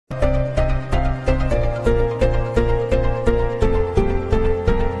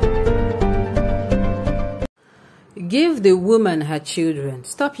Give the woman her children.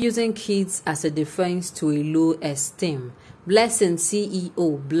 Stop using kids as a defense to a low esteem. Blessing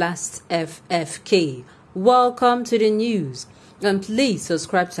CEO Blast FFK. Welcome to the news, and please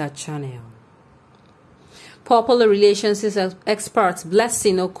subscribe to our channel. Popular relations expert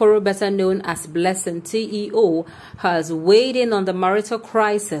Blessing Okoro, better known as Blessing CEO, has weighed in on the marital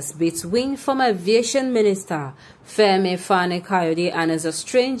crisis between former aviation minister Femi Fani-Kayode and his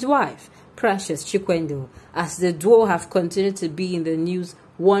estranged wife Precious Chikwendo, as the duo have continued to be in the news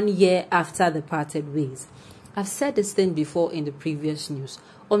 1 year after the parted ways. I've said this thing before in the previous news.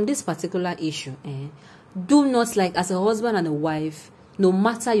 On this particular issue, do not, like as a husband and a wife, no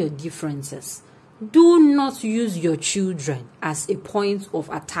matter your differences, do not use your children as a point of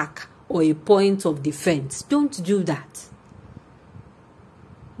attack or a point of defense. Don't do that.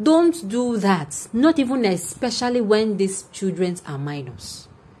 Don't do that. Not even especially when these children are minors.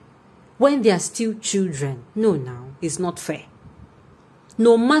 When they are still children. No, now, it's not fair.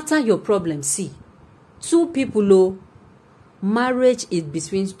 No matter your problem, see, two people, marriage is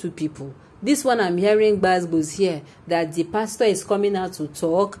between two people. This one I'm hearing Basbos here, that the pastor is coming out to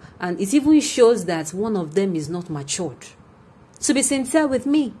talk, and it even shows that one of them is not matured. To be sincere with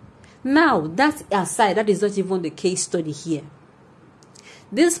me. Now, that aside, that is not even the case study here.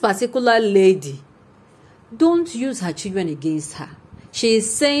 This particular lady, don't use her children against her. She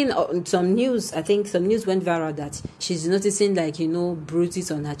is saying some news, I think some news went viral that she's noticing, like,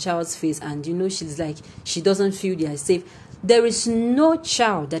 bruises on her child's face, and she's like, she doesn't feel they are safe. There is no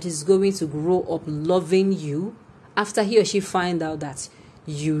child that is going to grow up loving you after he or she find out that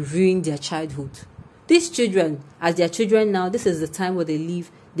you ruined their childhood. These children, as their children now, this is the time where they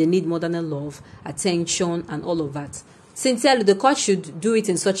live, they need maternal love, attention, and all of that. Sincerely, the court should do it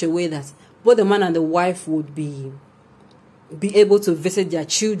in such a way that both the man and the wife would be able to visit their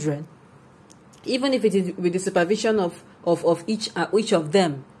children, even if it is with the supervision of each of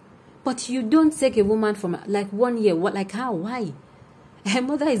them. But you don't take a woman from like 1 year. What? Like how? Why? A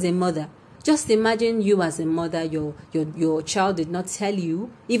mother is a mother. Just imagine you as a mother. Your child did not tell you,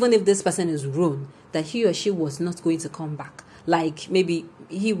 even if this person is grown, that he or she was not going to come back. Like maybe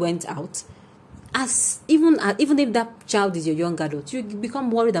he went out. Even if that child is your young adult, you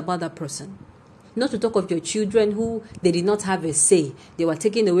become worried about that person. Not to talk of your children who they did not have a say. They were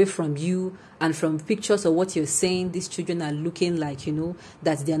taken away from you, and from pictures of what you're saying, these children are looking like,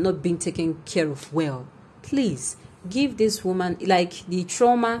 that they are not being taken care of well. Please, give this woman, like the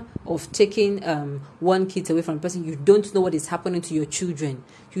trauma of taking one kid away from a person, you don't know what is happening to your children.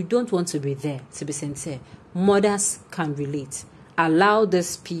 You don't want to be there, to be sincere. Mothers can relate. Allow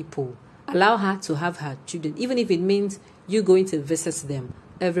these people, allow her to have her children, even if it means you going to visit them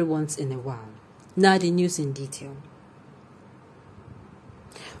every once in a while. Now the news in detail.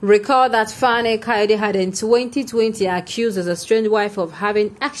 Recall that Fani-Kayode had in 2020 accused his estranged wife of having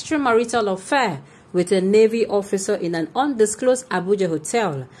extramarital affair with a Navy officer in an undisclosed Abuja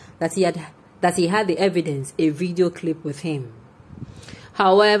hotel, that he had the evidence, a video clip with him.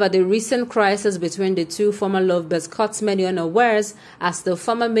 However, the recent crisis between the two former lovebirds caught many unawares, as the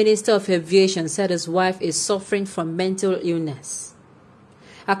former Minister of Aviation said his wife is suffering from mental illness.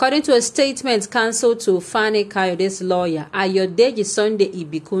 According to a statement cancelled to Fani-Kayode's lawyer, Ayodeji Sunday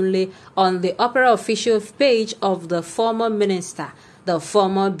Ibikunle, on the Opera official page of the former minister, the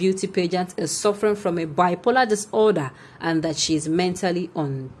former beauty pageant is suffering from a bipolar disorder and that she is mentally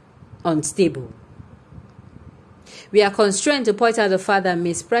unstable. We are constrained to point out the fact that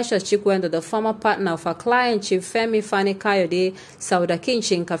Ms. Precious Chikwendo, the former partner of her client Chief Femi Fani-Kayode, Saudakin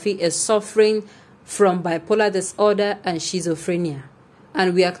Shinkafi, is suffering from bipolar disorder and schizophrenia.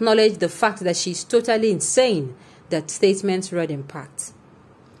 And we acknowledge the fact that she is totally insane, that statement read in part.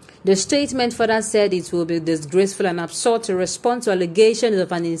 The statement further said it will be disgraceful and absurd to respond to allegations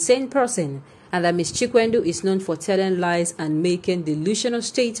of an insane person, and that Ms. Chikwendo is known for telling lies and making delusional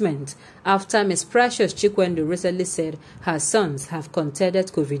statements after Ms. Precious Chikwendo recently said her sons have contracted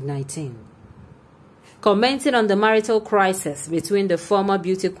COVID-19. Commenting on the marital crisis between the former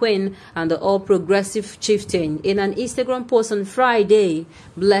beauty queen and the all-progressive chieftain, in an Instagram post on Friday,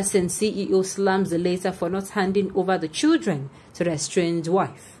 Blessing CEO slams the latter for not handing over the children to their estranged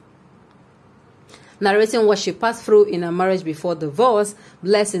wife. Narrating what she passed through in her marriage before divorce,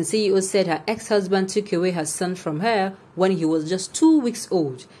 Blessing CEO said her ex-husband took away her son from her when he was just 2 weeks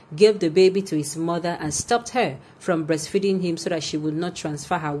old, gave the baby to his mother, and stopped her from breastfeeding him so that she would not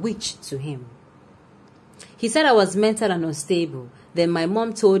transfer her witch to him. He said I was mental and unstable. Then my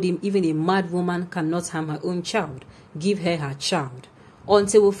mom told him even a mad woman cannot harm her own child. Give her her child.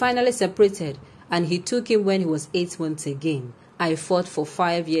 Until we finally separated, and he took him when he was 8 months again. I fought for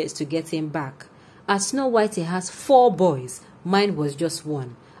 5 years to get him back. As Snow White has 4 boys, mine was just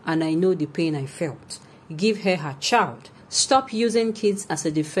 1, and I know the pain I felt. Give her her child. Stop using kids as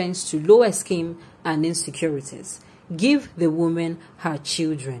a defense to low esteem and insecurities. Give the woman her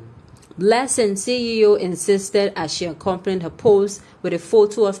children. Blessing CEO insisted as she accompanied her post with a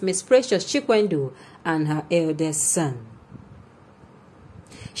photo of Miss Precious Chikwendo and her eldest son.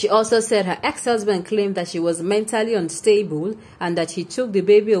 She also said her ex-husband claimed that she was mentally unstable and that he took the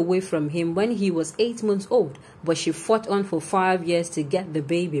baby away from him when he was 8 months old, but she fought on for 5 years to get the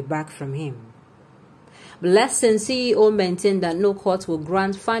baby back from him. Blessing CEO maintained that no court will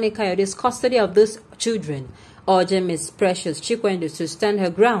grant Fani Kayode's custody of those children, urging Miss Precious Chikwendo to stand her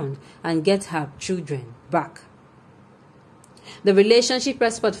ground and get her children back. The relationship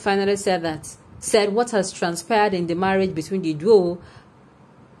expert finally said what has transpired in the marriage between the duo.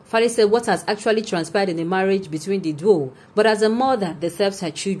 Fani said what has actually transpired in the marriage between the duo, but as a mother deserves her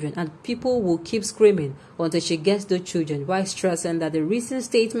children, and people will keep screaming until she gets those children, while stressing that the recent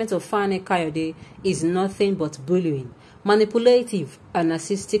statement of Fani Kayode is nothing but bullying, manipulative, and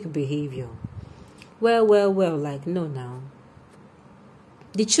narcissistic behavior. Well, like no now.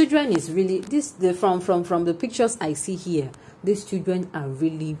 The children is really from the pictures I see here. These children are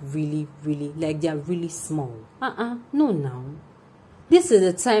really like they are really small. No now. This is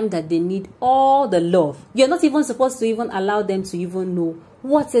the time that they need all the love. You're not even supposed to even allow them to even know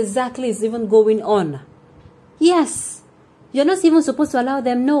what exactly is even going on. Yes, you're not even supposed to allow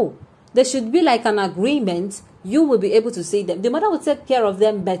them know. There should be like an agreement. You will be able to see them. The mother will take care of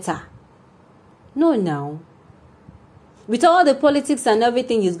them better. No, now. With all the politics and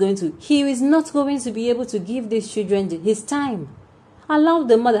everything he is not going to be able to give these children his time. Allow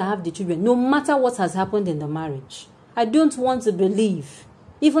the mother to have the children, no matter what has happened in the marriage. I don't want to believe,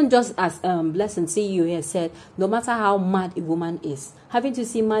 even just as Blessing CEO here said, no matter how mad a woman is, having to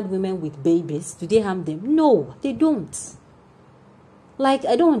see mad women with babies, do they harm them? No, they don't. Like,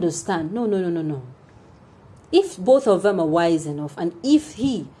 I don't understand. No. If both of them are wise enough, and if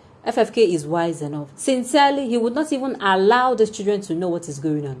FFK is wise enough, sincerely, he would not even allow those children to know what is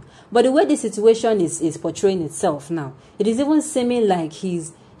going on. But the way the situation is portraying itself now, it is even seeming like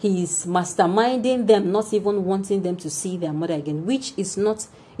he's masterminding them, not even wanting them to see their mother again, which is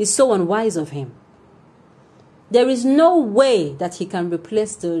so unwise of him. There is no way that he can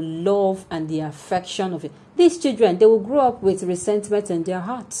replace the love and the affection of it. These children, they will grow up with resentment in their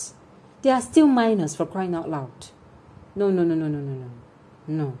hearts. They are still minors, for crying out loud.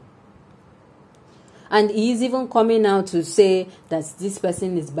 No. And he is even coming out to say that this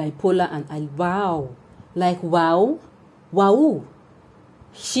person is bipolar, and wow.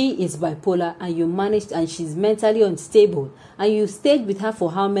 She is bipolar, and you managed, and she's mentally unstable, and you stayed with her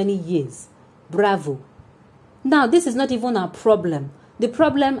for how many years? Bravo. Now, this is not even a problem. The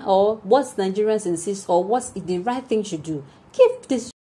problem, or what Nigerians insist, or what the right thing should do, give these